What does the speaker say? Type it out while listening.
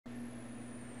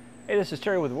Hey, this is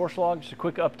Terry with Vorshlag. Just a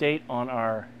quick update on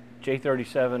our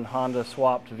J37 Honda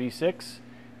swapped V6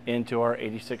 into our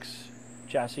 86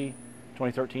 chassis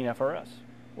 2013 FRS.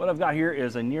 What I've got here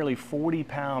is a nearly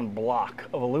 40-pound block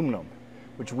of aluminum,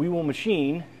 which we will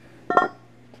machine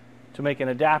to make an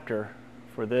adapter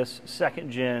for this second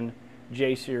gen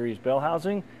J series bell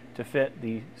housing to fit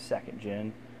the second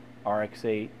gen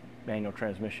RX-8 manual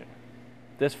transmission.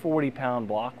 This 40-pound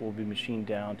block will be machined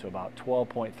down to about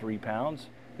 12.3 pounds.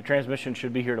 The transmission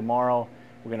should be here tomorrow.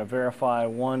 We're going to verify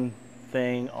one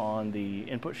thing on the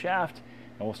input shaft,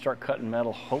 and we'll start cutting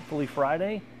metal hopefully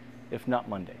Friday, if not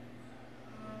Monday.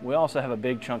 We also have a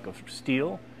big chunk of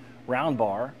steel, round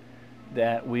bar,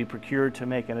 that we procured to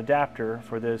make an adapter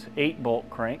for this 8-bolt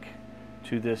crank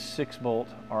to this 6-bolt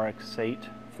RX-8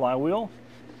 flywheel.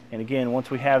 And again, once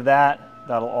we have that,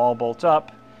 that'll all bolt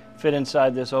up, fit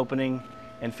inside this opening,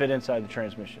 and fit inside the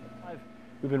transmission.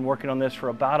 We've been working on this for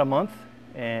about a month,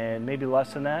 and maybe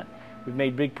less than that. We've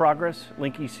made big progress.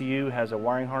 Link ECU has a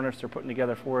wiring harness they're putting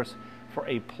together for us for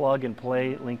a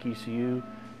plug-and-play Link ECU,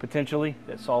 potentially,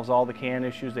 that solves all the CAN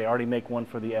issues. They already make one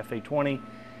for the FA20,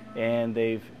 and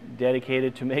they've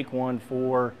dedicated to make one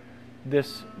for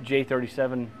this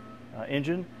J37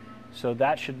 engine. So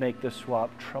that should make this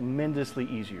swap tremendously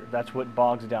easier. That's what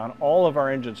bogs down all of our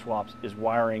engine swaps is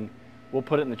wiring. We'll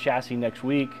put it in the chassis next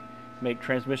week, make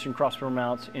transmission crossbar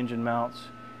mounts, engine mounts,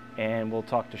 and we'll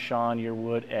talk to Sean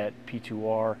Yearwood at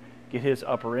P2R, get his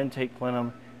upper intake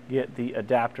plenum, get the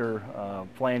adapter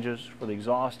flanges for the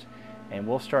exhaust, and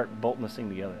we'll start bolting this thing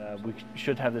together. We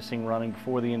should have this thing running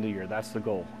before the end of the year. That's the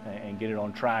goal, and get it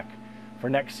on track for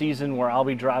next season, where I'll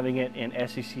be driving it in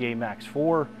SCCA Max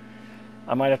 4.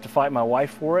 I might have to fight my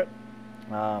wife for it.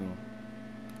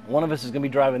 One of us is going to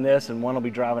be driving this, and one will be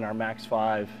driving our Max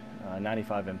 5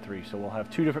 95 M3. So we'll have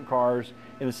two different cars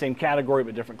in the same category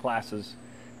but different classes.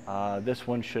 This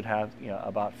one should have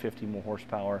about 50 more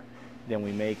horsepower than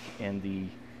we make in the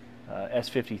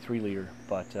S50 3-liter.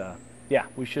 But yeah,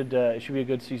 it should be a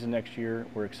good season next year.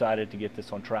 We're excited to get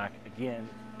this on track again.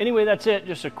 Anyway, that's it.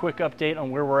 Just a quick update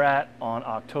on where we're at on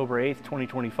October 8th,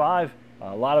 2025.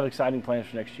 A lot of exciting plans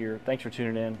for next year. Thanks for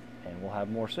tuning in, and we'll have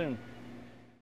more soon.